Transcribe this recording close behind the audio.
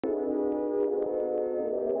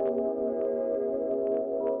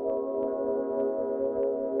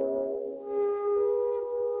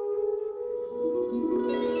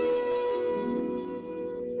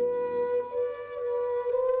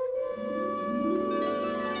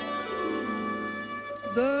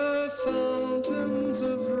mountains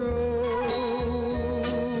of Rome.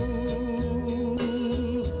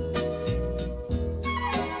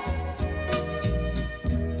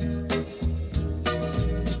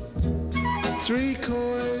 3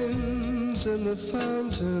 coins in the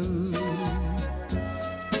fountain,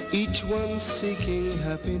 each one seeking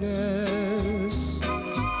happiness,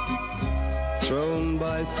 thrown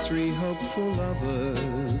by 3 hopeful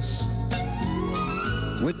lovers.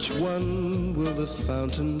 Which one will the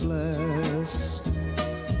fountain bless?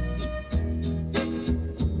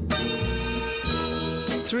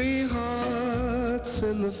 3 hearts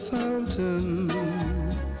in the fountain,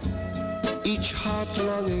 each heart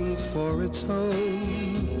longing for its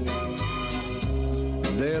home.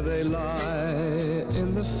 There they lie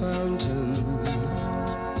in the fountain,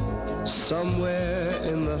 somewhere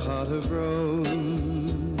in the heart of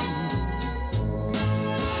Rome.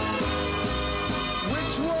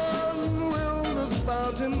 Which one will the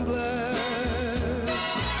fountain bless?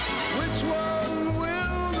 Which one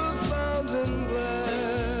will the fountain bless?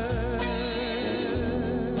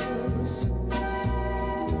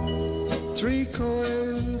 3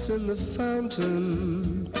 coins in the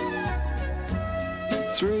fountain,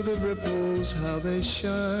 through the ripples how they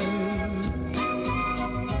shine.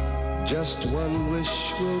 Just one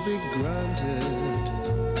wish will be granted,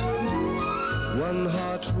 one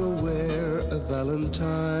heart will wear a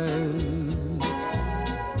valentine.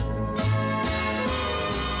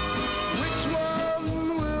 Which one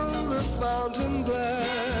will the fountain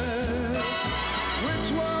bless? Which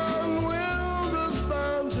one will the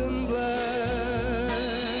fountain bless?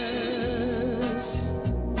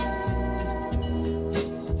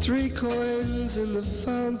 3 coins in the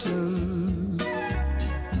fountain,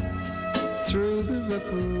 through the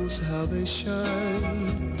ripples how they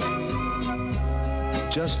shine.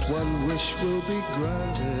 Just one wish will be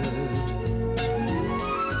granted,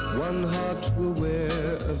 one heart will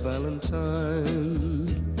wear a valentine.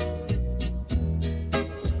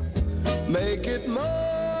 Make it more.